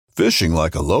Fishing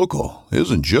like a local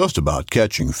isn't just about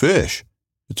catching fish.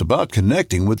 It's about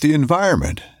connecting with the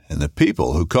environment and the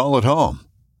people who call it home.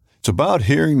 It's about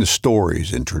hearing the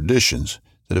stories and traditions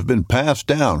that have been passed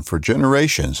down for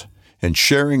generations and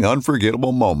sharing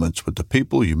unforgettable moments with the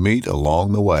people you meet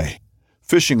along the way.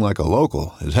 Fishing like a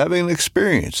local is having an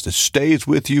experience that stays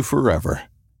with you forever.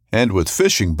 And with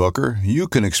Fishing Booker, you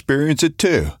can experience it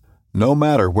too, no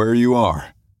matter where you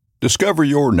are. Discover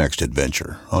your next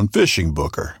adventure on Fishing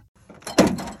Booker.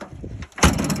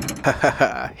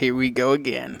 Here we go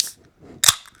again.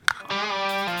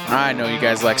 I know you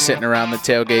guys like sitting around the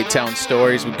tailgate telling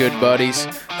stories with good buddies,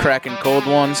 cracking cold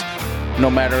ones,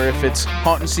 no matter if it's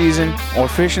hunting season or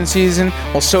fishing season.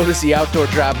 Well, so does the Outdoor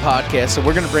Drive podcast, so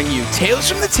we're going to bring you Tales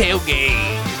from the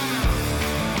Tailgate.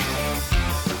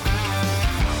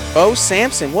 Beau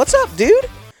Sampson, what's up, dude?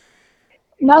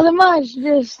 Nothing much,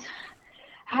 just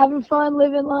having fun,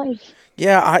 living life.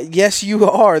 Yeah, yes, you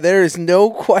are. There is no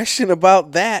question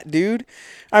about that, dude.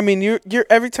 I mean, you're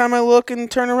every time I look and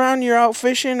turn around, you're out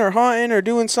fishing or hunting or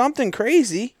doing something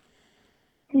crazy.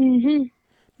 Mm-hmm.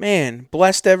 Man,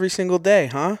 blessed every single day,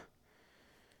 huh?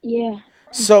 Yeah.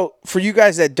 So, for you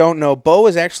guys that don't know, Beau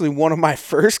is actually one of my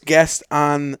first guests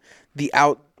on the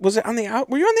Was it on the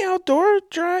Were you on the Outdoor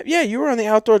Drive? Yeah, you were on the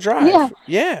Outdoor Drive.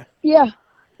 Yeah.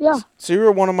 So you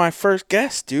were one of my first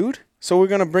guests, dude. So we're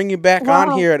gonna bring you back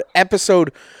on here at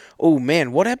episode. Oh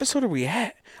man, what episode are we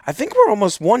at? I think we're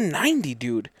almost 190,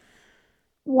 dude.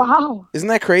 Wow. Isn't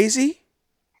that crazy?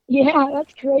 Yeah,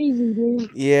 that's crazy, dude.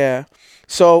 Yeah.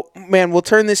 So, man, we'll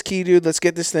turn this key, dude. Let's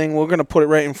get this thing. We're going to put it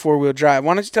right in four-wheel drive.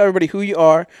 Why don't you tell everybody who you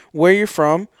are, where you're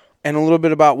from, and a little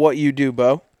bit about what you do,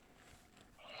 Beau?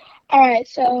 All right,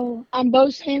 so I'm Beau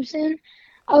Sampson.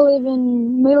 I live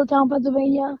in Middletown,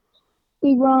 Pennsylvania.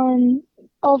 We run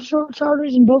offshore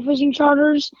charters and boat fishing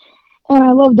charters, and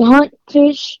I love to hunt,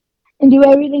 fish, and do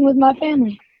everything with my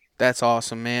family. That's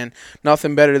awesome, man.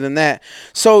 Nothing better than that.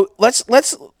 So let's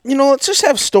just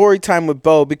have story time with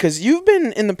Beau, because you've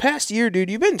been, in the past year,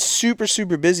 dude, you've been super,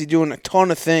 super busy doing a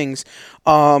ton of things.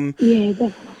 Yeah,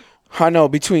 definitely. I know,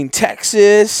 between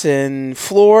Texas and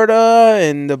Florida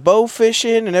and the bow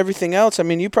fishing and everything else. I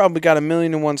mean, you probably got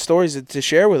 1,000,001 stories to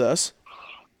share with us.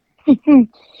 You're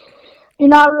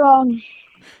not wrong.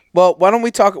 Well, why don't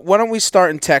we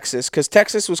start in Texas? Because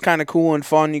Texas was kind of cool and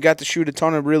fun. You got to shoot a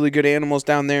ton of really good animals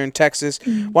down there in Texas.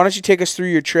 Mm-hmm. Why don't you take us through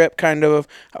your trip kind of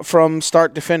from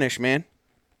start to finish, man?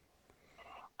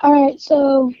 All right,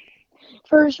 so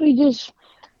first we just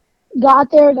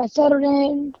got there, got settled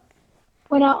in,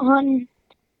 went out hunting.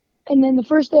 And then the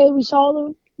first day we saw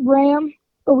the ram,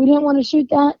 but we didn't want to shoot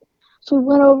that. So we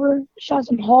went over, shot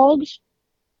some hogs.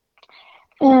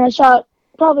 And I shot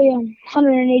probably a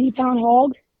 180-pound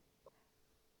hog.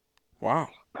 Wow.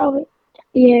 Probably.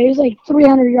 Yeah, it was like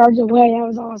 300 yards away. That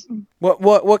was awesome.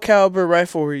 What caliber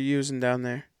rifle were you using down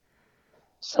there?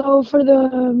 So for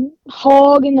the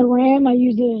hog and the ram, I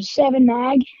used a 7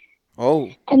 mag.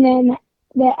 Oh. And then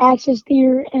the axis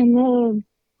deer and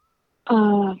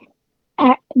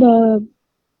the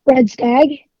red stag,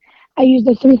 I used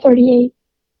the 338.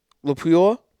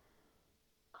 Lapua?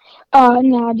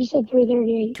 No, I just said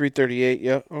 338. 338,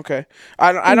 yeah, okay.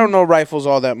 I don't know rifles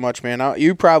all that much, man.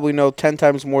 You probably know 10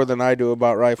 times more than I do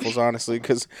about rifles, honestly,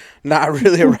 because not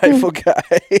really a rifle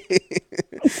guy.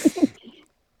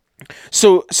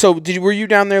 So were you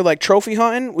down there like trophy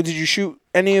hunting? Did you shoot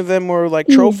any of them were like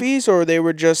trophies, or they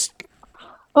were just?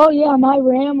 Oh yeah, my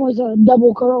ram was a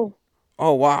double curl.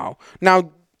 Oh wow! Now,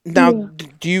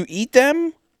 do you eat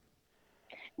them?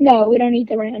 No, we don't eat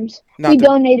the rams. We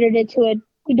donated it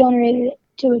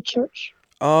to a church.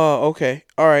 Oh, okay.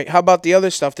 All right. How about the other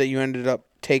stuff that you ended up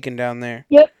taking down there?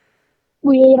 Yep.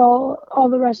 We ate all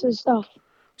the rest of the stuff.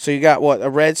 So you got what? A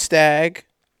red stag?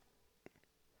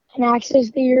 An axis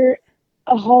deer,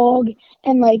 a hog,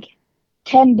 and like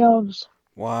 10 doves.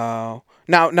 Wow.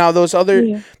 Now those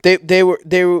other they were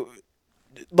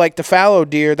like the fallow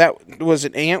deer, that was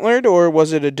it antlered or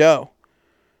was it a doe?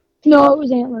 No, it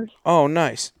was antlered. Oh,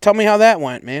 nice. Tell me how that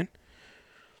went, man.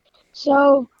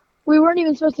 So we weren't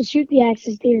even supposed to shoot the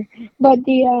axis deer, but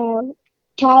the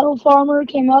cattle farmer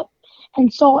came up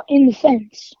and saw it in the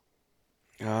fence.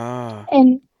 Ah.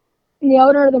 And the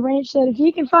owner of the ranch said, if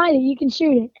you can find it, you can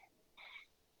shoot it.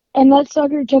 And that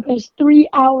sucker took us 3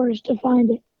 hours to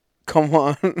find it. Come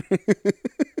on.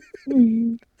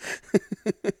 Mm-hmm.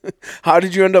 How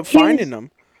did you end up finding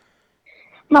them?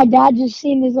 My dad just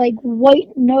seen his like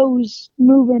white nose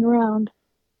moving around.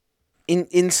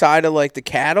 Inside of like the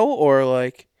cattle or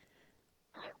like?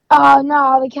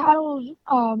 No, the cattle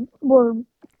were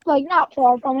like not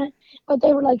far from it, but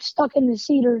they were like stuck in the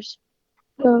cedars.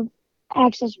 The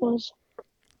axis was.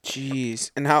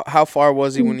 Jeez. And how far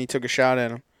was he when Mm, you took a shot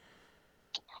at him?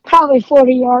 Probably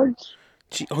 40 yards.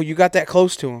 Oh, you got that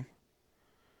close to him.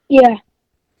 Yeah.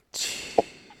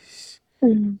 Jeez.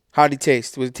 Mm. How'd he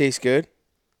taste? Was it taste good?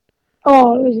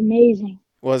 Oh, it was amazing.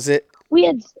 Was it We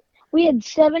had we had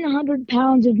 700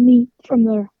 pounds of meat from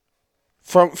there.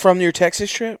 from your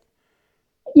Texas trip?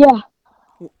 Yeah.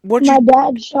 What'd My you?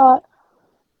 dad shot.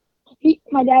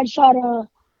 My dad shot a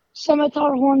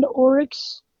scimitar horned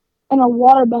oryx and a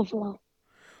water buffalo.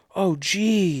 Oh,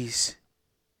 jeez,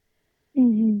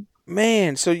 Hmm.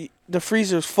 man. So the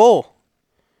freezer's full.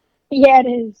 Yeah, it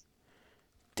is.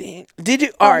 Dang. Did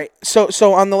you? All Oh, right.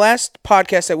 So on the last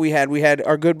podcast that we had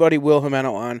our good buddy Will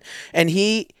Jimeno on, and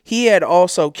he had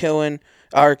also killed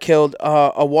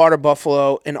a water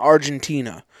buffalo in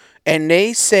Argentina, and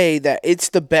they say that it's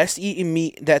the best eaten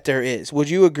meat that there is. Would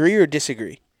you agree or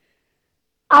disagree?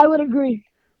 I would agree.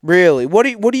 Really? What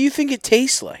do you think it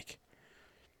tastes like?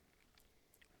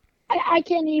 I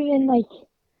can't even like.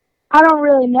 I don't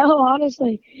really know,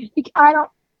 honestly. I don't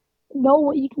know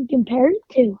what you can compare it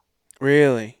to.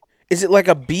 Really? Is it like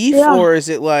a beef Yeah, or is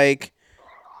it like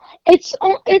it's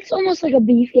almost like a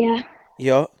beef. Yeah,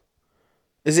 yeah?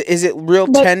 Is it real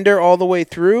but tender all the way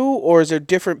through, or is there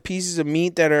different pieces of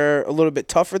meat that are a little bit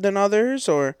tougher than others,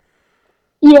 or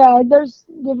yeah, there's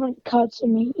different cuts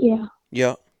in meat. Yeah.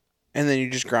 yeah? And then you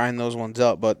just grind those ones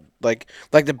up. But like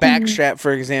the back Hmm. strap,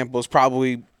 for example, is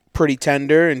probably pretty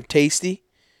tender and tasty.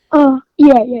 Yeah.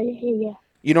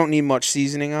 You don't need much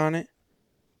seasoning on it.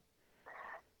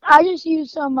 I just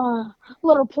use some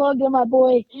little plug to my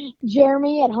boy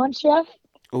Jeremy at Hunt Chef.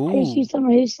 I just Ooh. use some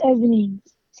of his seasonings.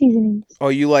 Seasonings. Oh,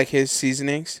 you like his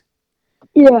seasonings?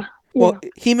 Yeah, Well, yeah.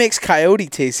 he makes coyote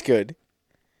taste good.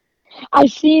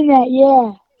 I've seen that.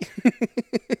 Yeah.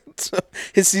 So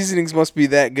his seasonings must be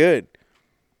that good.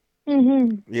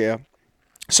 Mhm. Yeah.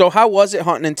 So how was it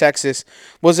hunting in Texas?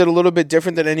 Was it a little bit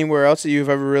different than anywhere else that you've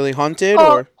ever really hunted,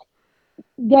 Oh, or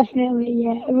definitely.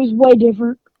 Yeah, it was way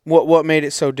different. what made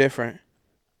it so different?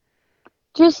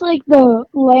 Just like the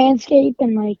landscape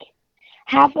and like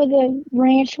half of the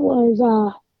ranch was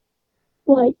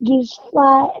like just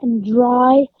flat and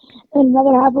dry, and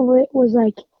another half of it was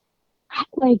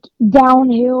like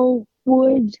downhill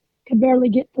woods. Could barely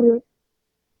get through it.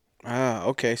 Ah,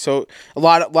 okay. So a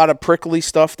lot of prickly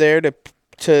stuff there to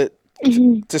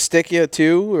Hmm. to stick you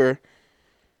too, or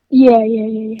Yeah.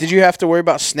 did you have to worry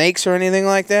about snakes or anything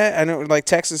like that? I know like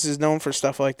Texas is known for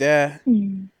stuff like that.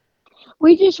 Mhm.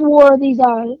 We just wore these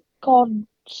called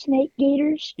snake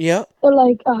gaiters. Yep. They're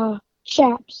like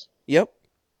chaps, Yep.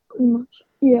 pretty much.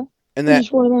 Yeah, And we that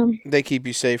just wore them. they keep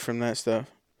you safe from that stuff.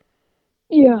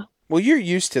 Yeah. Well, you're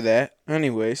used to that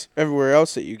anyways. Everywhere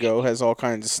else that you go has all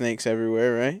kinds of snakes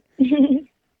everywhere, right?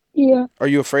 Yeah. Are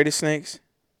you afraid of snakes?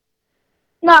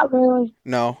 Not really.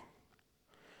 No.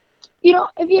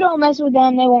 If you don't mess with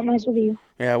them, they won't mess with you.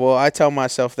 Yeah, well, I tell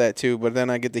myself that too, but then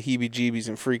I get the heebie-jeebies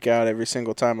and freak out every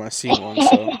single time I see one.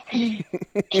 So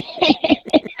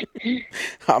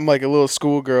I'm like a little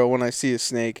schoolgirl when I see a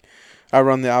snake. I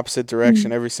run the opposite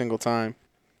direction every single time.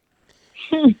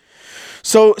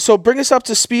 So bring us up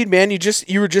to speed, man.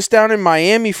 You were just down in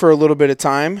Miami for a little bit of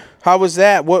time. How was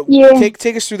that? What Yeah.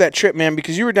 take us through that trip, man,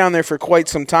 because you were down there for quite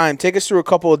some time. Take us through a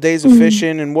couple of days of Mhm.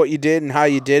 fishing and what you did and how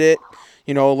you did it.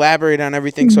 Elaborate on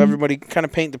everything so Mhm. everybody kind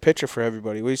of paint the picture for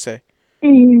everybody. What do you say?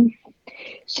 Mhm.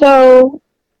 So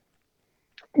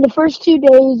the first 2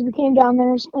 days we came down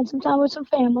there, spent some time with some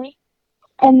family,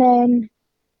 and then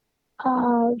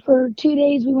for 2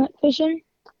 days we went fishing.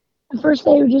 The first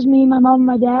day was just me, my mom,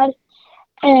 and my dad,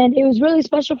 and it was really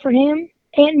special for him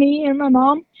and me and my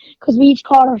mom because we each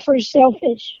caught our first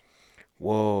sailfish.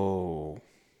 Whoa.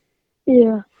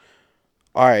 Yeah.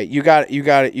 All right, you got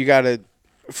to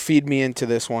feed me into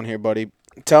this one here, buddy.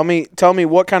 Tell me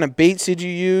what kind of baits did you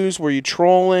use? Were you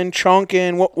trolling,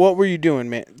 chunking? What were you doing,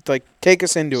 man? Like take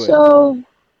us into it. So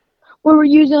we were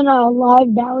using a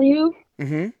live ballyhoo.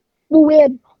 Mhm. Well,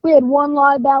 we had one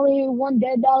live ballyhoo, one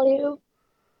dead ballyhoo,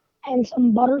 and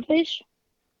some butterfish,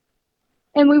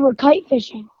 and we were kite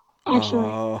fishing actually.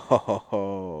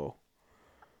 Oh.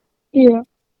 Yeah.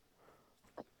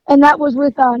 And that was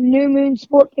with New Moon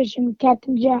Sport Fishing with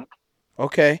Captain Jack.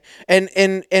 Okay.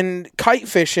 And kite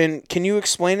fishing, can you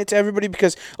explain it to everybody?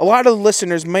 Because a lot of the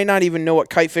listeners may not even know what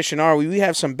kite fishing are. We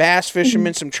have some bass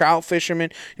fishermen, some trout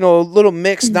fishermen, a little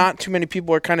mix. Not too many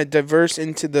people are kind of diverse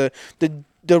into the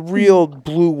real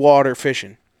blue water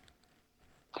fishing.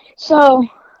 So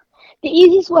the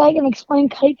easiest way I can explain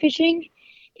kite fishing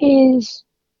is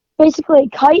basically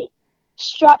a kite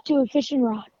strapped to a fishing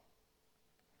rod.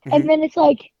 Hmm. And then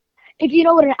if you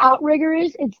know what an outrigger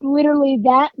is, it's literally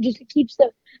that. Just it keeps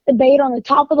the bait on the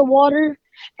top of the water,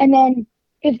 and then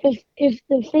if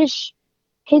the fish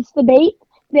hits the bait,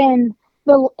 then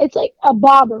it's like a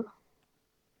bobber.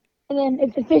 And then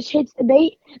if the fish hits the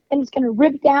bait, then it's gonna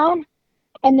rip down,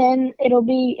 and then it'll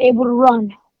be able to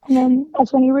run. And then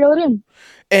that's when you reel it in.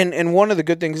 And one of the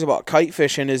good things about kite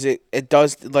fishing is it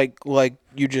does like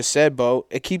you just said, Bo.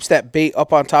 It keeps that bait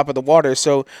up on top of the water,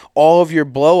 so all of your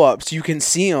blow ups you can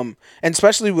see them, and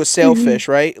especially with sailfish,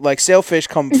 right? Like sailfish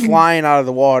come flying out of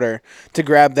the water to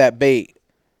grab that bait.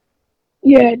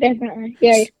 Yeah, definitely.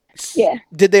 Yeah, yeah.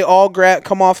 Did they all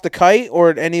come off the kite,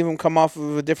 or did any of them come off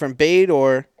of a different bait,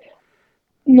 or?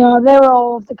 No, they were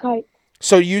all off the kite.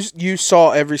 So you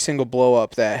saw every single blow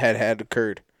up that had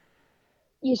occurred.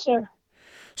 Yes, sir.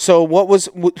 So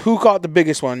who caught the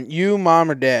biggest one? You,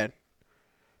 mom, or dad?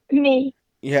 Me.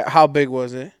 Yeah, how big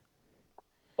was it?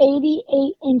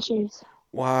 88 inches.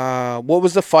 Wow. What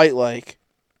was the fight like?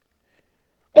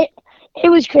 It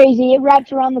was crazy. It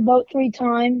wrapped around the boat 3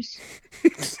 times.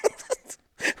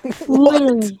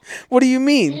 Literally. What do you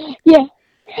mean? Yeah.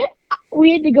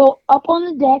 We had to go up on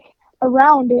the deck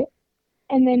around it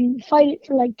and then fight it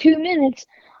for like 2 minutes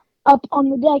up on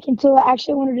the deck until it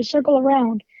actually wanted to circle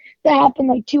around. That happened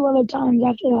like 2 other times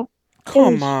after that.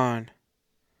 Come on.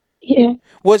 Yeah.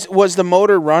 Was the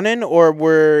motor running, or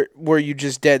were you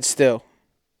just dead still?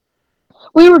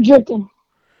 We were drifting.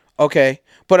 Okay.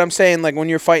 But I'm saying, like, when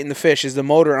you're fighting the fish, is the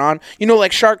motor on? You know,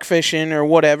 like shark fishing or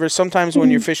whatever, sometimes when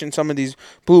you're fishing some of these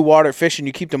blue water fishing,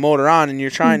 you keep the motor on and you're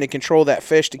trying to control that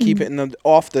fish to keep it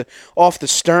off the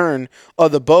stern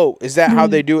of the boat. Is that how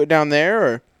they do it down there,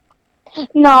 or?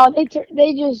 No, they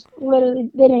just literally,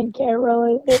 they didn't care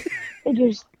really. They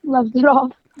just left it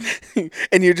off.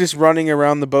 And you're just running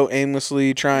around the boat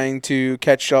aimlessly trying to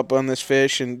catch up on this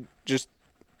fish and just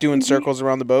doing circles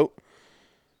around the boat?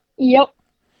 Yep.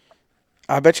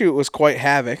 I bet you it was quite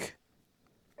havoc.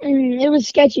 It was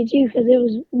sketchy too because it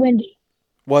was windy.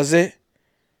 Was it?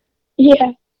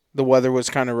 Yeah. The weather was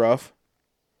kind of rough.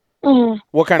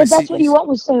 What kind of? But that's what you want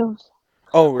with sails.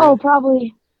 Oh, really? Oh,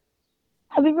 probably.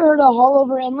 Have you ever heard of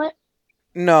Haulover Inlet?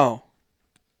 No.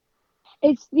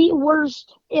 It's the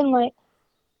worst inlet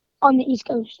on the East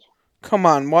Coast. Come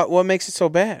on, what makes it so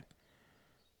bad?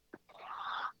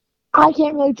 I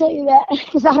can't really tell you that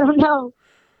because I don't know.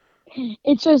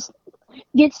 It just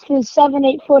gets to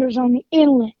 7-8 footers on the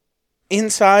inlet.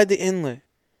 Inside the inlet?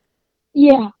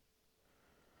 Yeah.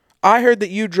 I heard that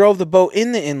you drove the boat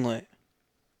in the inlet.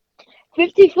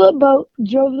 50-foot boat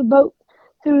drove the boat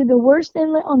through the worst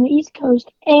inlet on the East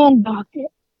Coast and docked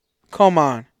it. Come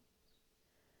on.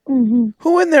 Mm-hmm.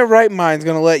 Who in their right mind is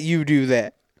going to let you do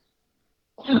that?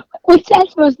 What's that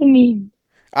supposed to mean?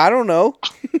 I don't know.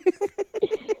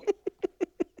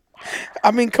 I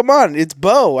mean, come on, it's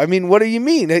Beau. I mean, what do you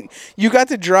mean? You got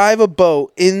to drive a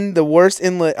boat in the worst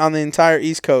inlet on the entire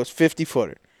East Coast,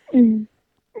 50-footer.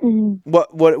 Mm-hmm.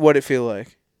 What it feel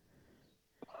like?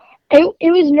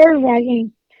 It was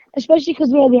nerve-wracking, especially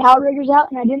because we had the outriggers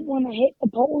out and I didn't want to hit the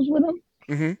poles with them.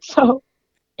 Mm-hmm. So,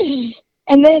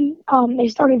 and then they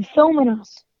started filming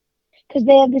us because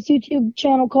they have this YouTube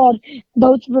channel called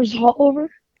Boats vs. Haulover.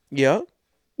 Yep.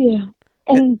 Yeah,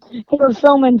 and they were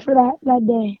filming for that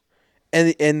day.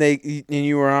 And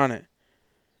you were on it.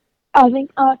 I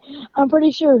think I'm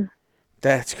pretty sure.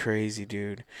 That's crazy,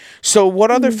 dude. So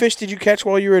what other fish did you catch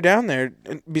while you were down there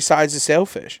besides the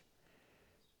sailfish?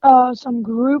 Some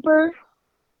grouper.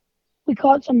 We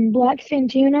caught some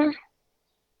blackfin tuna.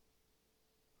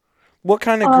 What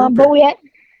kind of grouper?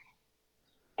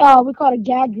 But we caught a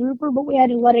gag grouper, but we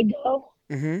had to let it go.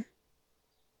 Mm-hmm.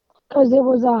 Because it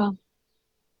was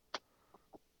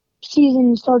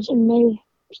season starts May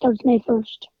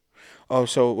 1st. Oh,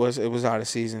 so it was out of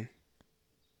season.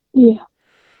 Yeah.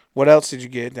 What else did you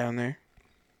get down there?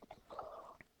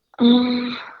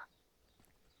 I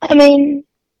mean,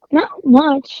 not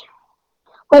much.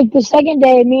 Like the second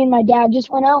day, me and my dad just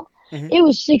went out. Mm-hmm. It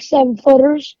was 6-7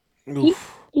 footers.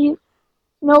 He,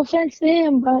 no offense to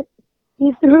him, but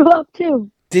he threw up too.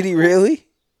 Did he really?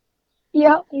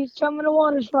 Yeah, he's chumming the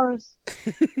waters for us.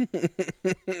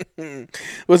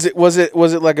 Was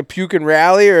it like a puke and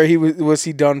rally, or was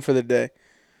he done for the day?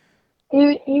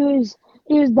 He was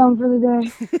done for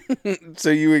the day. So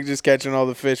you were just catching all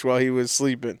the fish while he was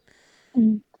sleeping.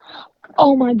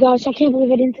 Oh my gosh, I can't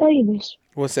believe I didn't tell you this.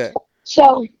 What's that?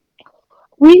 So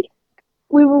we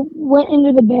went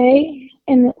into the bay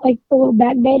and like the little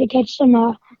back bay to catch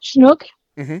some snook.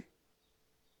 Mm-hmm.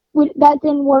 That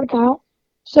didn't work out.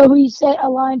 So we set a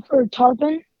line for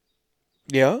tarpon.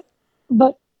 Yeah.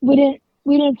 But we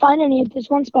didn't find any at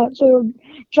this one spot. So we were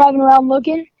driving around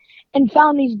looking, and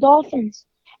found these dolphins,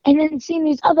 and then seen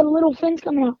these other little fins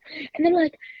coming out, and then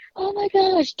like, oh my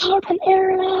gosh, tarpon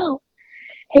airing out.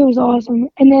 It was awesome.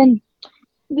 And then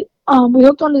we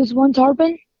hooked onto this one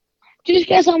tarpon. Just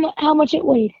guess how much it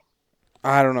weighed.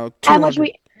 I don't know. How much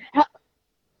 200.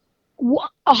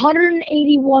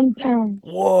 181 pounds.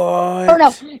 What? Or no,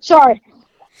 sorry,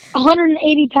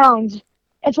 180 pounds.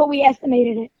 That's what we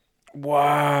estimated it.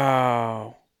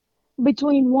 Wow.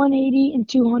 Between 180 and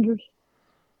 200.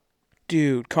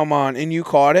 Dude, come on. And you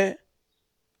caught it?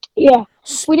 Yeah.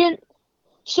 We didn't.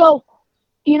 So,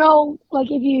 like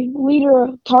if you leader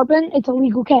a tarpon, it's a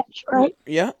legal catch, right?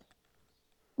 Yeah.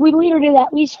 We leadered it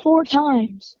at least 4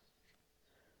 times.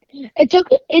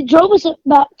 It drove us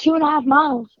about 2.5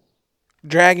 miles.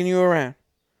 Dragging you around.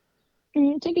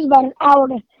 And it took us about an hour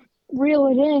to reel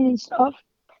it in and stuff.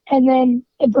 And then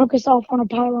it broke us off on a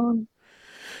pylon.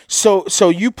 So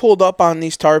you pulled up on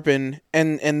these tarpon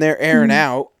and they're airing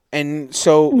out. And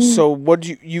so what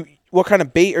what kind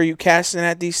of bait are you casting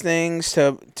at these things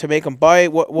to make them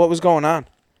bite? What was going on?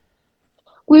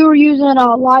 We were using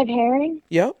a live herring.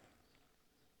 Yep.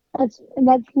 That's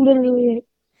literally it.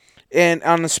 And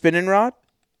on the spinning rod?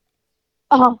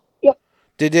 Yep.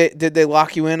 Did they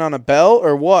lock you in on a belt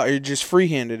or what? Or you just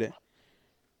freehanded it?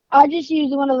 I just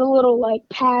used one of the little like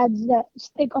pads that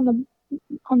stick on the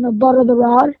butt of the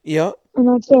rod. Yep. And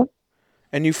that's it.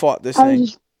 And you fought this thing?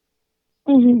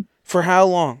 For how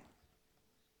long?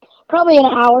 Probably an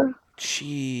hour.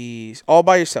 Jeez. All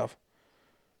by yourself?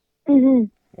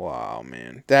 Wow,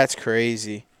 man. That's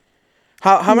crazy.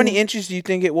 How many inches do you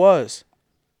think it was?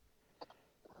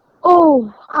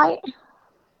 Oh, I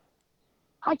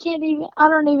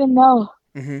don't even know.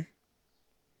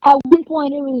 At one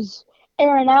point it was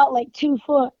airing out like 2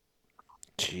 foot.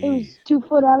 Jeez. It was 2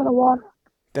 foot out of the water.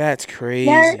 That's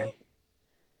crazy.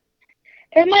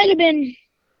 It might have been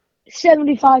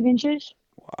 75 inches.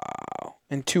 Wow.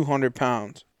 And 200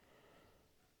 pounds.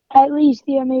 At least,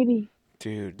 yeah, maybe.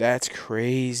 Dude, that's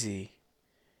crazy.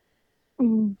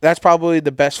 That's probably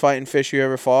the best fighting fish you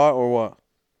ever fought, or what?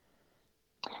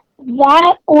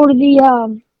 That or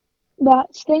that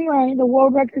stingray, the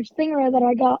world record stingray that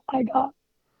I got.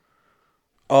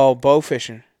 Oh, bow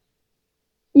fishing.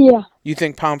 Yeah. You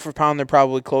think pound for pound they're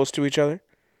probably close to each other?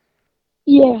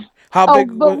 Yeah. How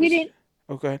big but was... we didn't...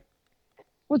 Okay.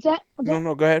 What's that?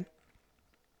 No, go ahead.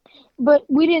 But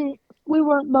we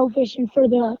weren't bow fishing for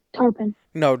the tarpon.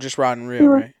 No, just rod and reel,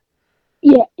 right?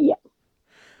 Yeah.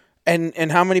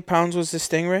 And how many pounds was the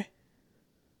stingray?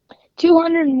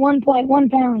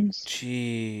 201.1 pounds.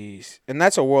 Jeez. And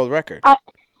that's a world record.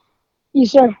 Yes,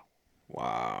 sir.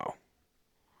 Wow.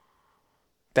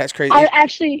 That's crazy. I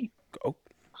actually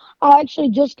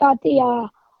just got the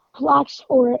plaques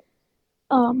for it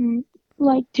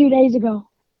like 2 days ago.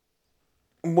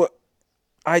 What?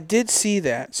 I did see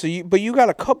that. But you got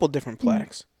a couple different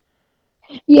plaques.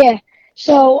 Yeah.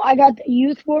 So I got the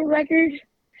youth world record,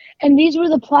 and these were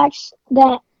the plaques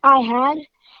that I had.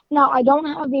 Now I don't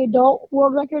have the adult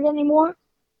world record anymore,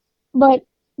 but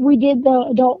we did the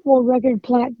adult world record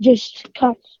plaque just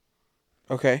cuts.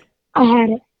 Okay. I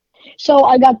had it. So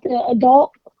I got the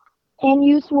adult and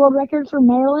youth world record for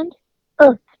Maryland.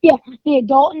 The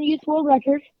adult and youth world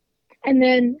record, and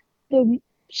then the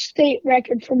state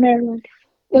record for Maryland.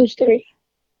 Those 3.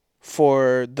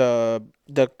 For the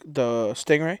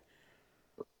stingray?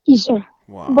 Yes, sir.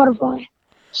 Wow. Butterfly.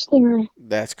 Stingray.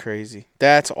 That's crazy.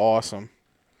 That's awesome.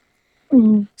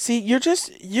 See, you're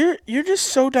just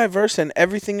so diverse in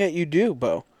everything that you do,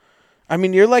 Beau. I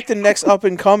mean, you're like the next up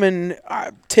and coming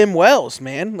Tim Wells,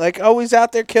 man. Like always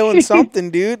out there killing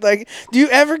something, dude. Like, do you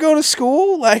ever go to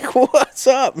school? Like, what's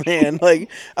up, man?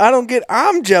 Like,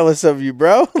 I'm jealous of you,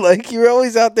 bro. Like, you're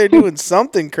always out there doing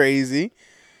something crazy.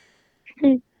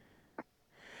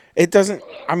 It doesn't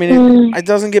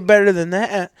get better than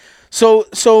that. So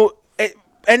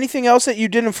anything else that you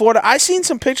did in Florida? I seen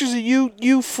some pictures of you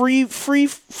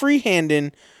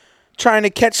freehanding, trying to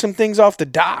catch some things off the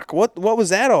dock. What was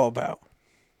that all about?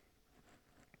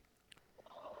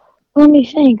 Let me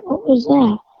think. What was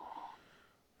that?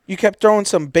 You kept throwing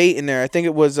some bait in there. I think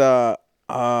it was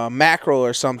mackerel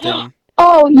or something.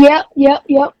 Oh, yep.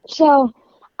 So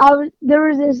there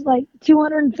was this like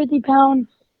 250-pound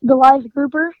Goliath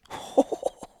grouper.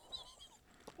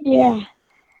 Yeah.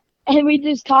 And we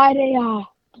just tied a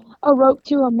rope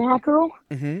to a mackerel.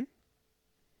 And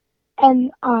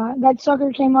that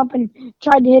sucker came up and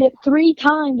tried to hit it 3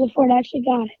 times before it actually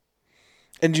got it.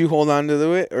 And did you hold on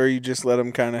to it, or you just let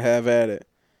him kind of have at it?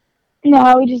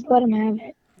 No, we just let him have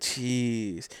it.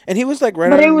 Jeez. And he was like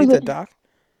right underneath the dock?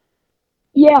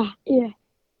 Yeah.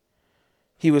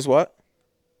 He was what?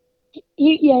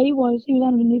 He was. He was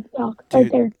underneath the dock right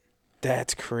Dude, there.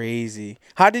 that's crazy.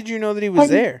 How did you know that he was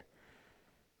And there?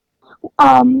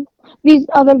 these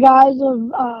other guys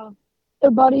of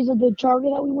their buddies of the charter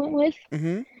that we went with,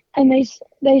 Mm-hmm. and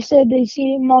they said they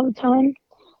see him all the time.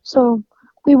 So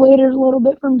we waited a little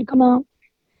bit for him to come out.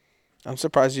 I'm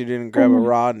surprised you didn't grab a And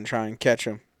rod and try and catch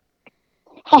him.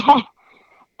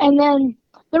 and then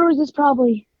there was this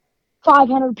probably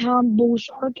 500-pound bull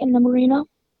shark in the marina.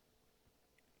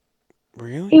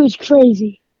 Really? It was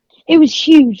crazy. It was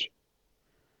huge.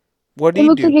 What'd It he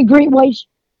looked like do? a great white.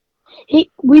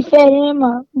 We fed him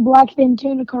a blackfin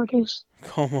tuna carcass.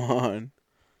 Come on.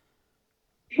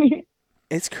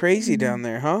 It's crazy down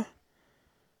there, huh?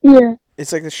 Yeah.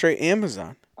 It's like the straight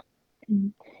Amazon.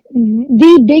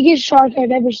 The biggest shark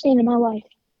I've ever seen in my life.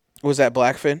 Was that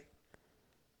blackfin?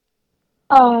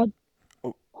 Uh,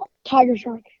 Oh, tiger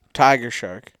shark. tiger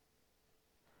shark.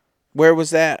 Where was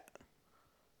that?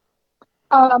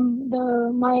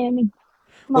 The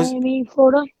Was Miami,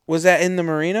 Florida. was that in the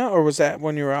marina or was that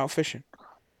when you were out fishing?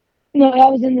 No,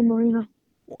 that was in the marina.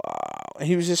 Wow. And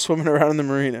he was just swimming around in the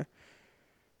marina.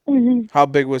 hmm How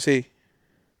big was he?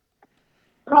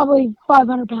 Probably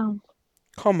 500 pounds.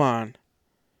 Come on.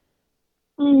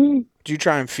 hmm Did you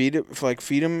try and feed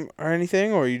him or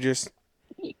anything, or you just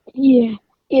Yeah.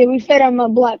 Yeah, we fed him a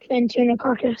blackfin tuna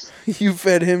carcass. you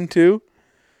fed him too?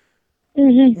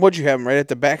 hmm What'd you have him right at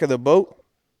the back of the boat?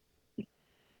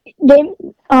 They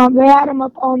they had him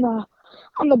up on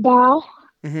the bow,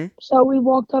 Mm-hmm. so we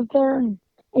walked up there and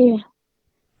yeah,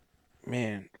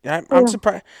 Man, I'm yeah.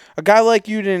 surprised a guy like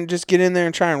you didn't just get in there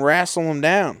and try and wrestle him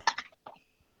down.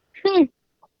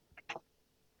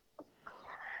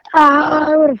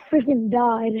 I would have freaking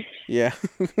died. Yeah.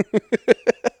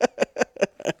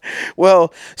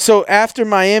 Well, so after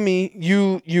Miami,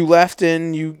 you left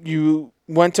and you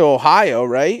went to Ohio,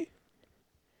 right?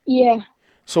 Yeah.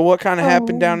 So what kind of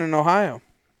happened Oh, down in Ohio?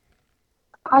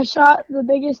 I shot the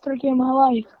biggest turkey of my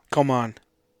life. Come on,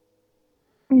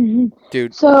 hmm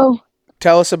dude. So,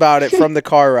 Tell us about it from the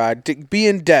car ride. Be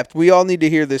in depth. We all need to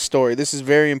hear this story. This is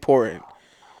very important.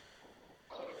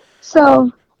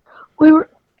 so we were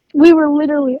we were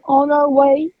literally on our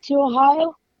way to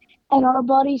Ohio, and our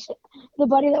buddy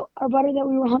that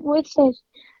we were hunting with says,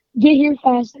 "Get here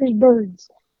fast. There's birds."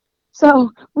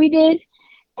 So we did,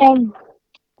 and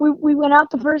we went out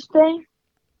the first day,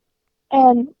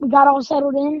 and we got all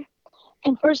settled in.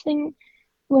 And first thing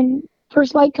when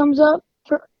first light comes up,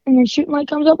 and then shooting light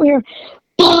comes up, we hear,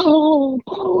 "Boom,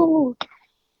 boom."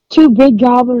 Two big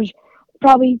gobblers,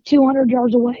 probably 200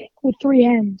 yards away, with three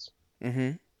hens.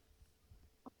 Mm-hmm.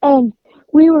 And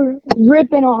we were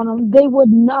ripping on them. They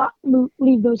would not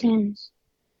leave those hens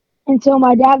until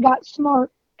my dad got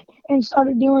smart and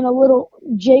started doing a little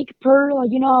Jake purr, like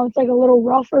how it's like a little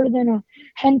rougher than a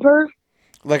hen purr.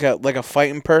 Like a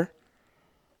fighting purr.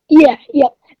 Yeah, yeah.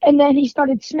 And then he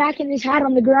started smacking his hat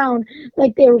on the ground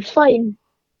like they were fighting.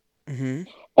 Mm-hmm.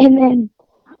 And then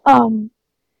um,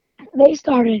 they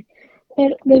started.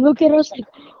 They looked at us like,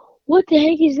 "What the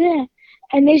heck is that?"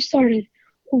 And they started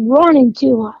running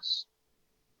to us.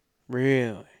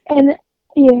 Really? And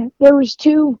yeah, there was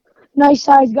two nice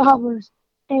sized gobblers,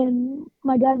 and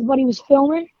my dad's buddy was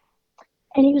filming,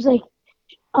 and he was like,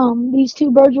 these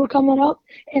two birds were coming up,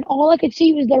 and all I could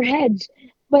see was their heads,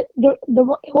 but it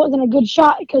wasn't a good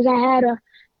shot because I had a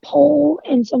pole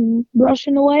and some brush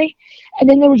in the way, and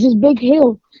then there was this big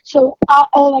hill, so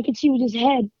all I could see was his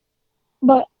head.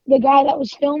 But the guy that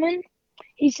was filming,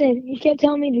 he kept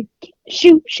telling me to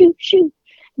shoot, shoot, shoot,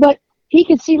 but he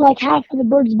could see like half of the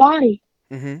bird's body,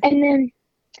 Mm-hmm. and then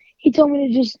he told me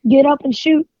to just get up and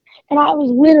shoot, and I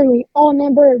was literally on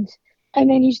them birds. And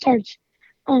then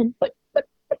but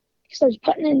he starts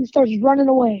putting in and starts running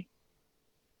away.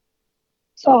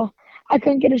 So I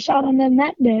couldn't get a shot on them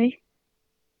that day.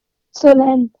 So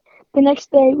then the next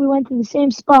day we went to the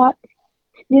same spot,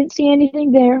 didn't see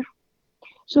anything there.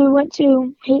 So we went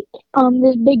to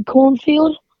this big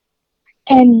cornfield,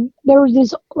 and there was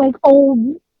this like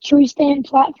old tree stand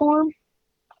platform,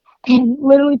 and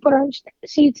literally put our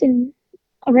seats in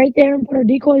right there and put our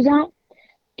decoys out.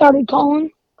 Started calling.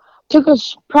 Took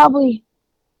us probably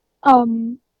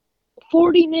um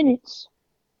 40 minutes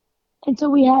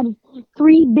until we had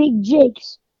three big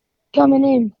jakes coming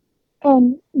in,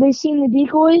 and they seen the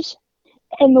decoys,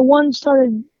 and the one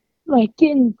started like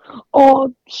getting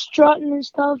all strutting and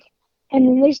stuff, and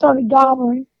then they started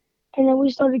gobbling, and then we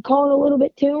started calling a little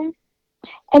bit to them,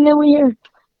 and then we hear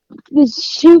this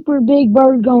super big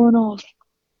bird going off,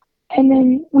 and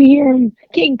then we hear him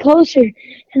getting closer,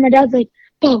 and my dad's like,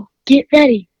 "Bo, get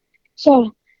ready."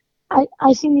 So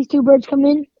I seen these two birds come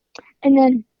in, and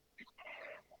then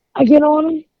I get on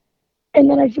them, and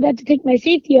then I forgot to take my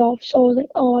safety off. So I was like,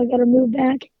 oh, I gotta move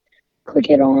back, click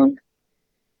it on,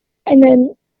 and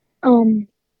then um,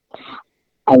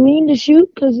 I leaned to shoot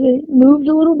because it moved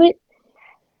a little bit,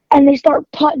 and they start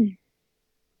putting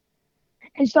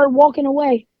and start walking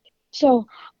away. So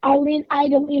I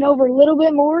had to lean over a little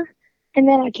bit more, and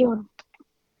then I killed them.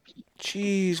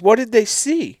 Jeez, what did they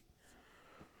see?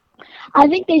 I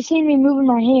think they seen me moving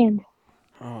my hand.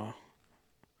 Oh,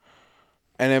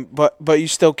 and then but you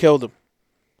still killed them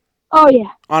Oh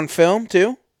yeah, on film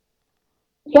too.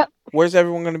 yep. Where's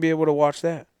everyone going to be able to watch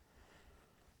that?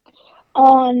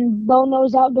 On Bo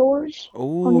Knows Outdoors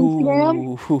on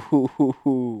Instagram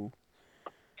Ooh.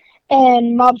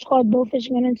 and Mob Squad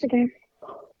Bowfishing on Instagram.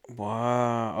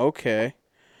 Wow. Okay.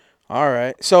 All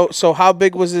right. So how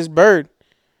big was this bird?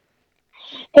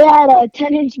 It had a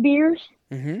 10-inch beard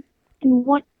Mm-hmm. and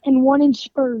 1-inch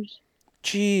spurs.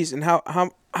 Jeez, and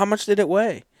how much did it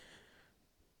weigh?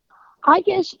 I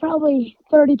guess probably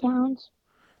 30 pounds.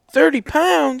 30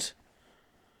 pounds.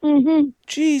 Mhm.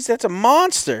 Jeez, that's a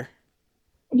monster.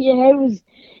 Yeah,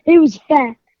 it was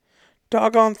fat.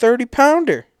 Doggone 30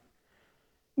 pounder.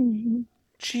 Mhm.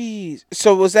 Jeez.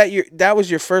 So that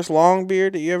was your first long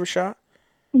beard that you ever shot?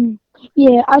 Mm.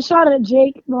 Yeah, I shot at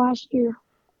Jake last year.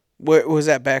 Where was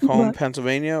that, back home, But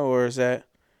Pennsylvania, or is that?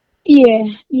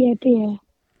 yeah.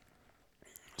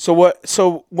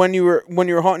 So when you were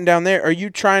hunting down there, are you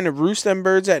trying to roost them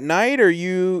birds at night, or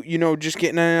you just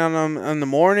getting in on them in the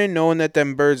morning, knowing that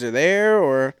them birds are there,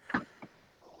 or?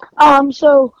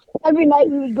 So every night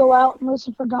we would go out and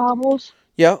listen for gobbles,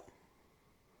 Yep.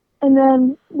 and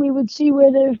then we would see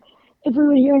if we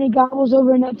would hear any gobbles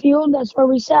over in that field. That's where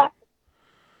we sat.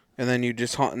 And then you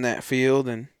just hunt in that field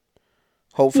and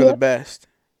hope for the Yep. best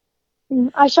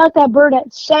I shot that bird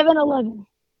at 7-Eleven.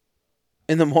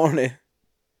 in the morning.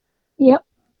 Yep.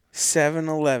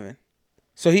 7-Eleven.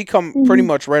 So he come pretty Mhm.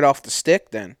 much right off the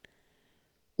stick then.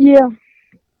 Yeah.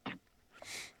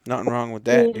 Nothing wrong with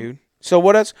that, Yeah. dude. So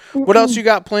what else? What else Mm-mm. you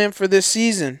got planned for this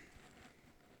season?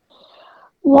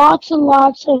 Lots and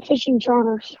lots of fishing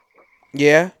charters.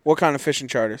 Yeah. What kind of fishing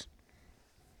charters?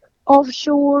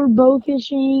 Offshore, bow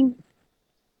fishing.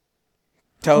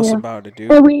 Tell us Yeah. about it,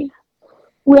 dude. And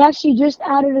we actually just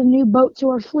added a new boat to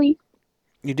our fleet.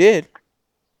 You did.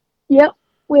 Yep.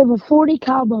 We have a 40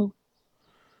 cowboy.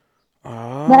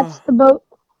 That's Ah. the boat.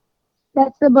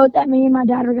 That's the boat that me and my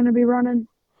dad are going to be running.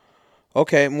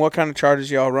 Okay. And what kind of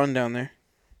charters y'all run down there?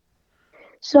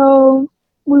 So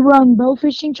we run bow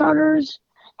fishing charters,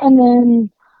 and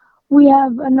then we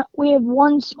have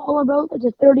one smaller boat that's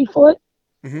a 30 foot.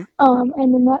 Mhm.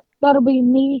 And then that'll be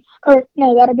me, or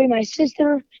no, that'll be my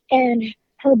sister and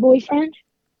her boyfriend.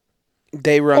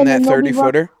 They run And that then 30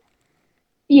 footer.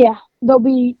 yeah, they'll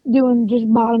be doing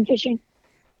just bottom fishing.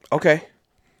 Okay.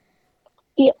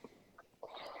 Yep.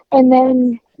 And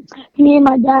then me and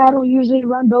my dad will usually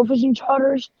run bow fishing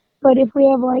charters. But if we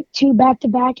have like two back to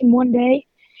back in one day,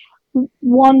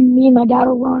 one me and my dad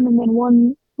will run, and then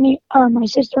one my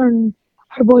sister and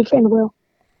her boyfriend will.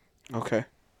 Okay.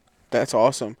 That's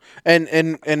awesome. And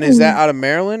is that Mm. out of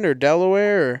Maryland or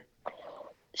Delaware or?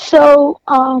 So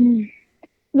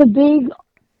the big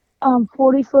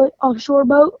 40-foot offshore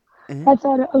boat Mhm. that's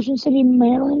out of Ocean City,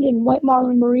 Maryland, and White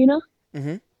Marlin Marina,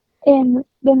 Mhm. and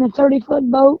then the 30-foot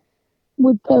boat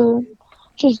with the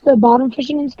just the bottom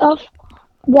fishing and stuff,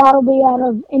 that'll be out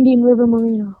of Indian River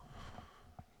Marina.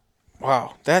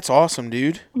 Wow, that's awesome,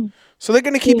 dude. Mm. So they're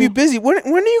gonna keep you Yeah. busy. When are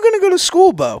you gonna go to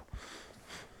school, Bo?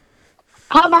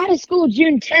 I'm out of school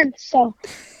June 10th, so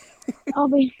I'll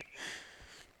be.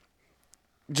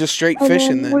 Just straight And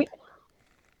fishing then then.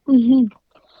 hmm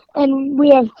and we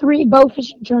have 3 bow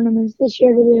fishing tournaments this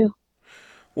year to do.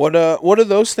 What do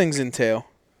those things entail?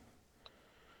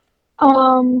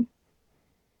 Um,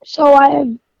 so I have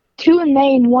 2 in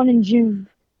May and 1 in June.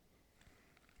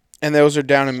 And those are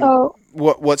down in So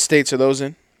what states are those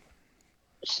in?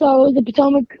 so the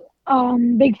Potomac,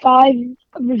 Big Five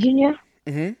of Virginia,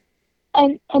 Mhm.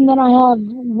 and then I have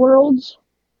the World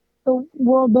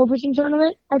Bow Fishing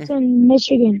Tournament. That's in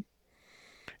Michigan.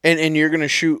 And you're gonna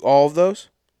shoot all of those?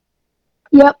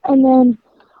 Yep, and then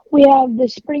we have the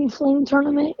Spring Fling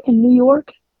Tournament in New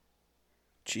York,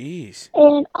 Jeez.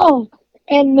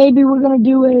 and maybe we're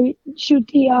gonna shoot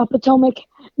the Potomac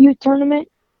Youth Tournament.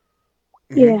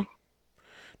 Mhm. Yeah,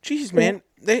 Jeez, yeah. man.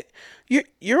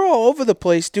 You're all over the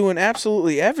place doing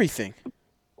absolutely everything.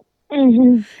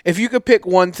 Mhm. If you could pick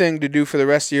one thing to do for the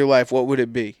rest of your life, what would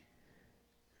it be?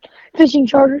 Fishing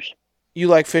charters. You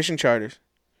like fishing charters.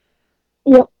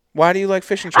 Yep. Why do you like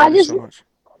fishing I charters just so much?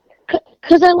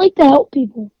 cause I like to help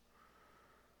people.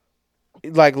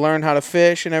 Like learn how to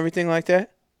fish and everything like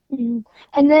that? And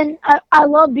then I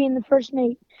love being the first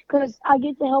mate because I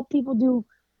get to help people do,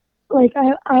 like,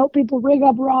 I help people rig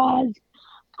up rods.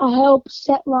 I help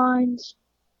set lines.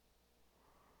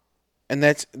 And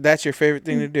that's your favorite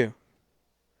thing to Mm. do.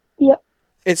 Yep.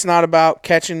 It's not about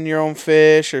catching your own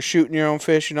fish or shooting your own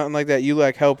fish or nothing like that. You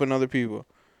like helping other people.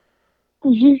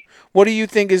 hmm What do you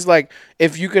think is like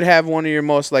if you could have one of your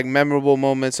most like memorable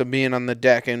moments of being on the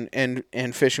deck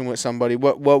and fishing with somebody?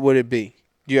 What would it be?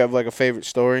 Do you have like a favorite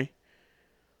story?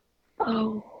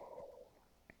 Oh,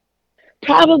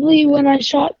 probably when I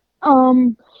shot.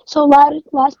 So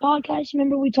last podcast,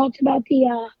 remember we talked about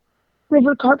the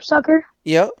river carp sucker.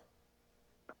 Yep.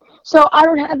 So I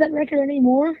don't have that record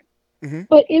anymore, Mhm.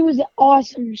 but it was an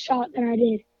awesome shot that I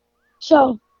did.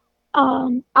 So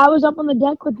I was up on the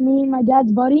deck with me and my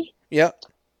dad's buddy, Yep.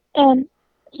 and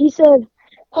he said,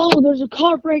 "Oh, there's a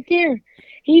carp right there."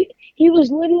 He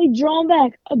was literally drawn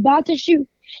back, about to shoot,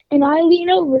 and I lean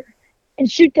over and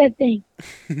shoot that thing,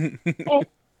 and,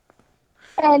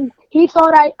 and he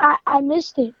thought I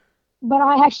missed it, but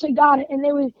I actually got it, and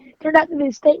it turned out to be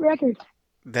a state record.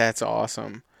 That's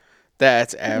awesome.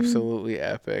 That's Mm, absolutely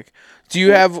epic. Do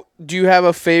you have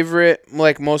a favorite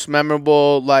like most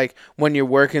memorable like when you're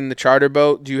working the charter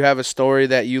boat? Do you have a story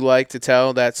that you like to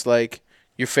tell that's like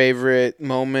your favorite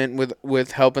moment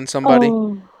with helping somebody?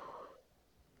 Oh,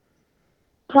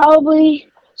 probably.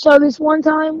 So this one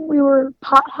time we were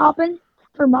pot hopping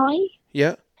for mahi,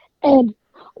 Yeah. and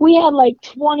we had like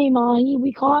 20 mahi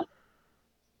we caught,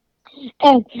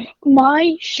 and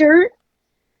my shirt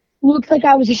looked like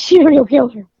I was a serial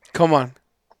killer. Come on.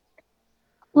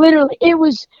 Literally, it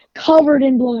was covered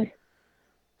in blood. And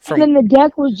From then the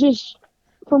deck was just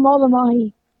from all the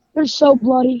mahi. They're so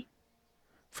bloody.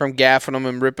 from gaffing them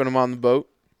and ripping them on the boat.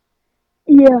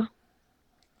 Yeah.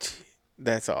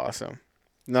 That's awesome.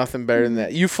 Nothing better than Mm.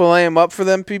 that. You fillet them up for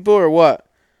them people or what?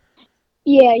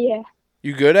 Yeah, yeah.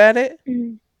 You good at it?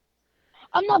 Mm.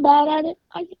 I'm not bad at it.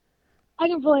 I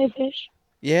can fillet a fish,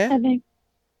 Yeah. I think.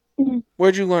 Mm.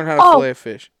 Where'd you learn how to Oh, fillet a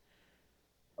fish?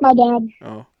 my dad.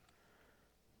 Oh.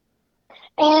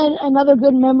 And another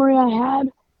good memory I had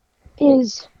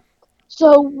is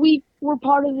so we were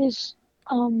part of this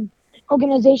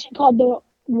organization called the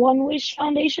One Wish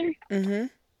Foundation, Mhm.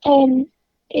 and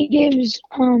it gives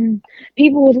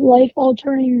people with life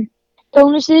altering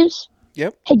illnesses.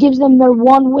 Yep. It gives them their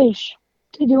one wish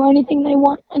to do anything they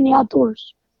want in the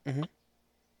outdoors. Mhm.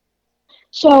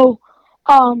 So,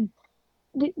 um,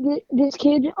 this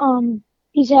kid,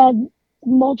 he's had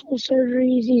multiple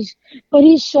surgeries. But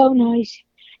he's so nice,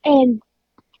 and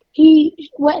he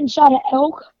went and shot an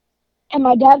elk, and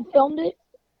my dad filmed it,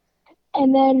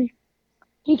 and then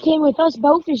he came with us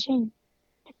bow fishing,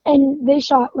 and they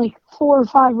shot like 4 or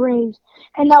 5 rays,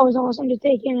 and that was awesome to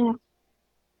take in.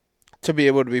 To be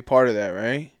able to be part of that,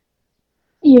 right?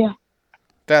 Yeah.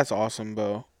 That's awesome,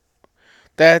 Bo.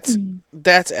 That's Mm.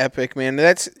 that's epic, man.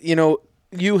 That's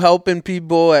you helping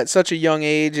people at such a young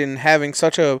age and having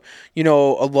such a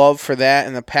love for that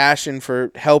and a passion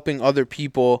for helping other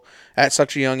people at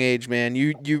such a young age, man.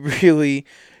 You really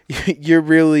you're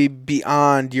really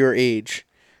beyond your age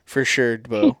for sure,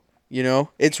 Bo.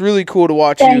 It's really cool to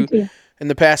watch you Thank you. in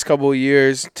the past couple of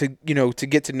years to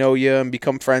get to know you and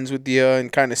become friends with you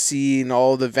and kind of see and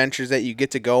all the ventures that you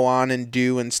get to go on and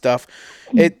do and stuff.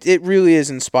 Mm. It really is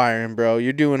inspiring, bro.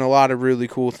 You're doing a lot of really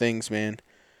cool things, man.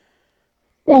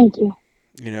 Thank you.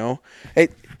 You know,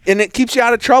 it and it keeps you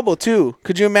out of trouble too.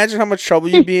 Could you imagine how much trouble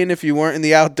you'd be in if you weren't in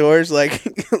the outdoors? Like,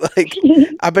 like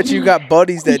I bet you got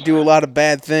buddies that do a lot of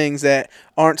bad things that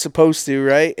aren't supposed to,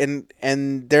 right?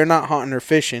 And they're not hunting or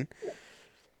fishing,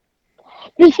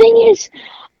 The thing is,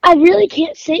 I really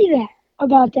can't say that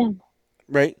about them.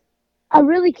 right? I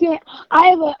really can't. I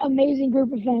have an amazing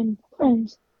group of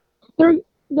friends. They're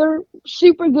they're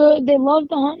super good. They love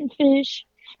to hunt and fish,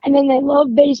 and then they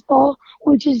love baseball,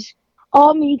 which is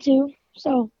all me too.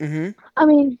 So Mm-hmm. I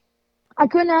mean, I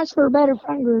couldn't ask for a better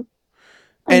friend group.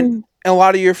 I And mean, a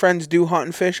lot of your friends do hunt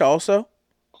and fish also.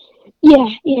 yeah,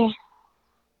 yeah,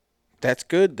 That's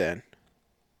good then.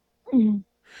 mm.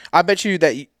 I bet you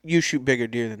that you shoot bigger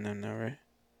deer than them, though, right?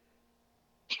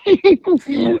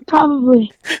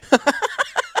 Probably.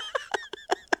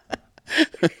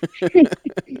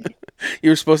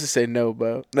 You were supposed to say no,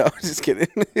 Bo. No, I'm just kidding.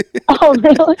 Oh,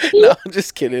 really? No, I'm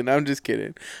just kidding. I'm just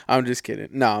kidding. I'm just kidding.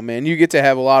 No, man, you get to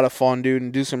have a lot of fun, dude,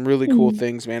 and do some really cool Mm.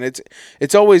 things, man.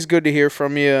 It's always good to hear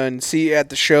from you and see you at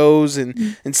the shows and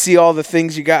see all the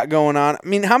things you got going on. I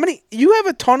mean, how many you have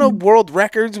a ton of world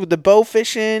records with the bow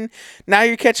fishing. Now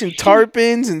you're catching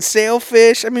tarpons and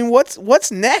sailfish. I mean,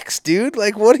 what's next, dude?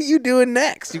 Like, what are you doing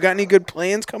next? You got any good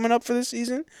plans coming up for the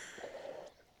season?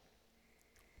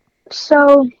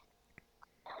 So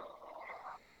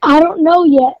I don't know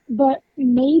yet, but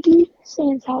maybe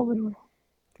San Salvador.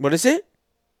 What is it?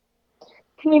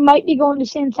 We might be going to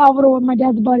San Salvador with my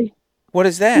dad's buddy. What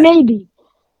is that? Maybe.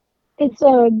 It's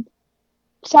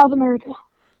South America.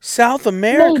 South Maybe.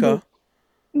 America?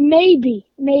 Maybe.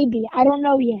 I don't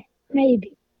know yet.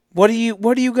 Maybe. What are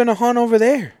you gonna hunt over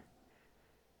there?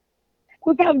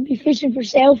 We'll probably be fishing for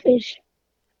sailfish.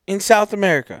 In South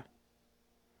America?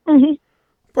 Mhm.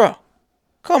 Bro,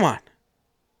 come on.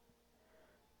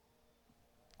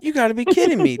 You gotta be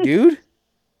kidding me, dude.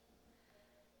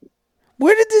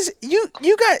 Where did this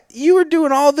you were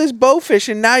doing all this bow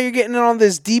fishing, now you're getting on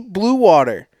this deep blue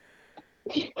water.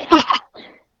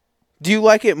 Do you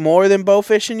like it more than bow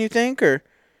fishing, you think, or?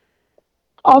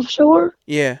 Offshore?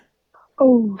 Yeah.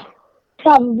 Oh,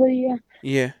 probably, yeah.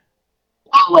 Yeah.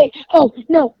 Oh, wait. Oh,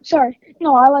 no. Sorry.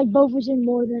 No, I like bow fishing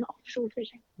more than offshore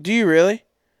fishing. Do you really?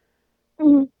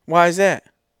 Mhm. Why is that?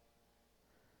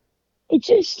 It's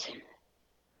just,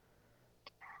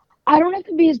 I don't have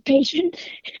to be as patient.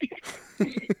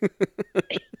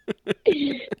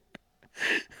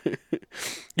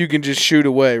 You can just shoot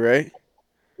away, right?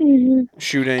 Mhm.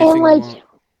 Shoot And anything you like,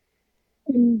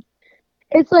 want.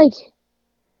 it's like,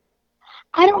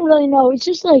 I don't really know. It's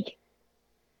just like,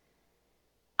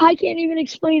 I can't even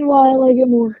explain why I like it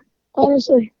more,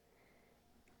 honestly.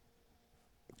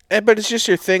 But it's just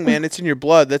your thing, man. It's in your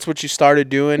blood. That's what you started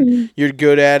doing. Mhm. You're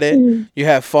good at it. Mhm. You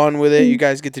have fun with it. You Mhm.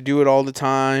 guys get to do it all the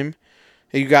time.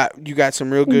 You got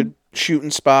some real good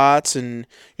shooting spots, and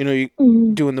you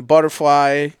Mhm. doing the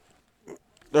butterfly.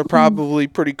 They're Mhm. probably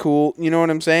pretty cool. You know what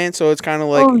I'm saying? So it's kind of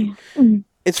Oh, like yeah. Mhm.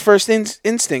 it's first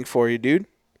instinct for you, dude.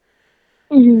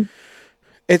 Mhm.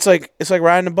 It's like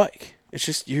riding a bike. It's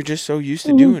just you're just so used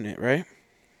to Mhm. doing it, right?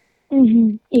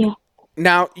 Mhm. Yeah.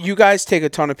 Now you guys take a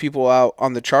ton of people out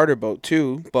on the charter boat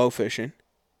too, bow fishing.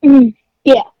 Mhm.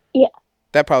 Yeah. Yeah.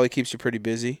 That probably keeps you pretty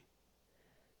busy.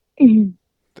 Mhm.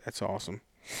 That's awesome.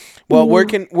 Well, where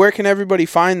Yeah. can everybody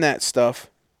find that stuff?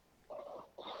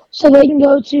 So they can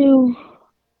go to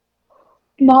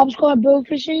Mob Squad Bow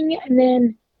Fishing, and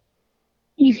then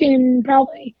you can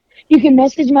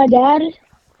message my dad,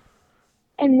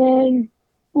 and then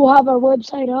we'll have our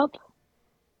website up.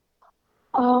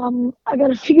 I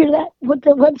gotta figure that what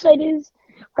the website is.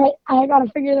 Right, I gotta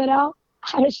figure that out.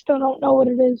 I still don't know what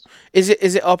it is. Is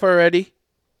it up already?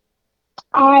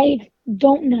 I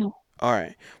don't know. All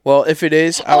right. Well, if it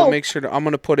is, I will Oh, make sure I'm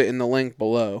going to put it in the link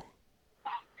below.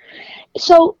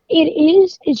 so it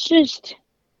is. It's just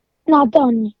not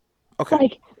done. Okay.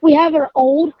 Like we have our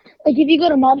old. Like if you go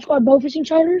to Mob Squad Bow Fishing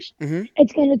Charters, Mhm.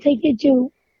 it's gonna take you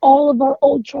to all of our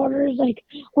old charters, like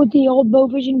with the old bow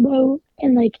fishing boat,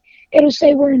 and like it'll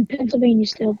say we're in Pennsylvania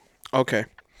still. Okay.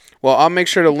 Well, I'll make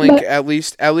sure to link But at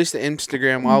least the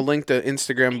Instagram. I'll link the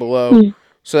Instagram below mm,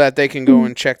 so that they can go mm,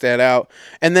 and check that out.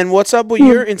 And then what's up with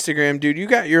your mm, Instagram, dude? You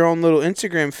got your own little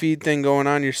Instagram feed thing going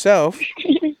on yourself.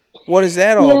 What is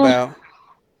that all yeah, about?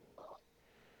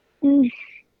 mm.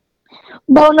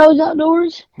 Bow Nose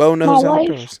Outdoors, Bo my knows life.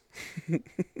 outdoors.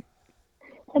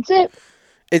 That's it.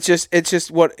 It's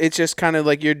just kind of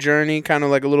like your journey, kind of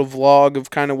like a little vlog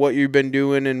of kind of what you've been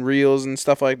doing and reels and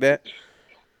stuff like that.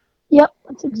 Yep,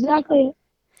 that's exactly it.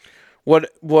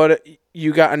 What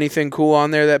you got anything cool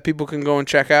on there that people can go and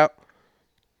check out?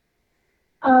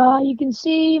 You can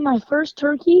see my first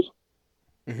turkey.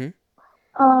 Mhm.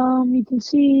 You can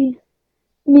see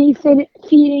me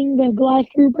feeding the Black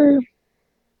Grouper.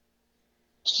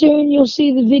 Soon you'll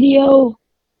see the video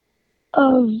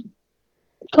of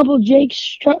a couple of Jakes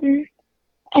strutting,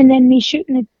 and then me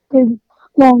shooting the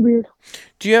Longbeard.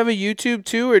 Do you have a YouTube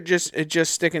too, or just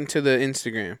sticking to the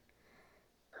Instagram?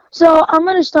 So I'm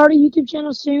gonna start a YouTube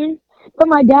channel soon, but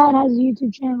my dad has a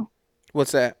YouTube channel,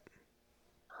 What's that?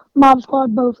 Mob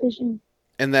Squad Bow Fishing.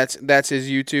 And that's his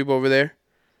YouTube over there.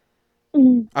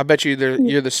 Mm, I bet you yeah.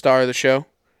 you're the star of the show.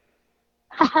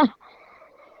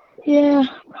 Yeah,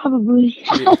 probably.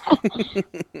 Yeah.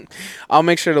 I'll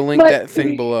make sure to link but that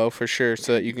thing below for sure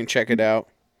so that you can check it out.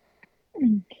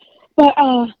 but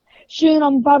soon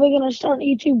I'm probably gonna start a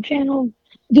YouTube channel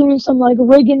doing some like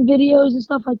rigging videos and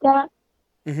stuff like that,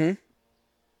 Mhm.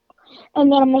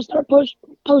 and then I'm gonna start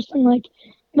posting like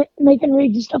making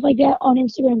rigs and stuff like that on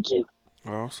Instagram too.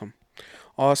 Awesome.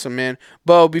 Awesome, man.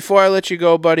 Bo, before I let you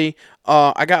go, buddy,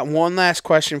 I got one last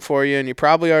question for you, and you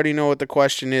probably already know what the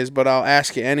question is, but I'll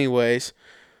ask you anyways.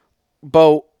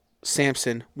 Beau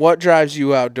Sampson, what drives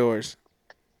you outdoors?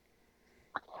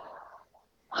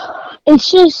 It's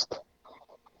just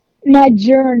my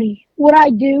journey, what I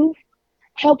do,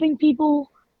 helping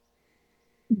people,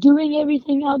 doing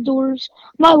everything outdoors.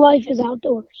 My life is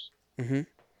outdoors. Mm-hmm.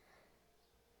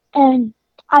 and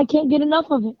I can't get enough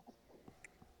of it.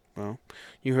 Well,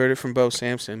 you heard it from Beau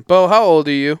Sampson. Beau, how old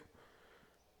are you?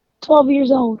 12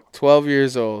 years old. 12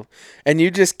 years old. And you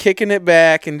just kicking it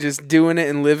back and just doing it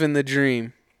and living the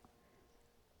dream.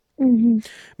 hmm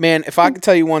Man, if I could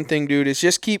tell you one thing, dude, is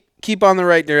just keep on the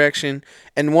right direction.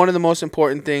 And one of the most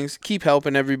important things, keep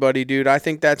helping everybody, dude. I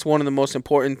think that's one of the most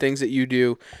important things that you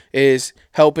do is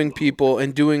helping people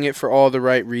and doing it for all the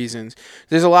right reasons.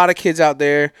 There's a lot of kids out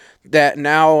there that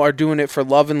now are doing it for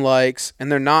love and likes,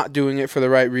 and they're not doing it for the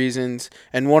right reasons.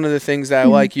 And one of the things that I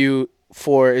like you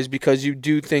for is because you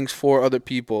do things for other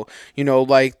people. You know,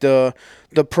 like the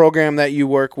program that you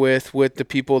work with the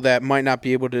people that might not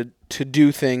be able to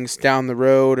do things down the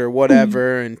road or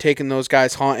whatever, and taking those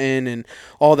guys hunting and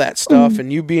all that stuff,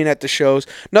 and you being at the shows.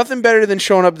 Nothing better than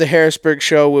showing up at the Harrisburg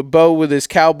show with Beau with his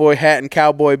cowboy hat and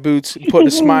cowboy boots, putting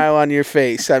a smile on your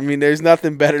face. I mean, there's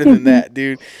nothing better than that,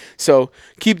 dude. So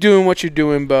keep doing what you're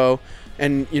doing, Beau.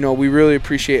 And, you know, we really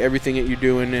appreciate everything that you're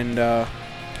doing. And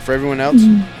for everyone else,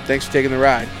 thanks for taking the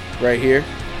ride right here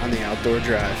on the Outdoor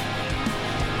Drive.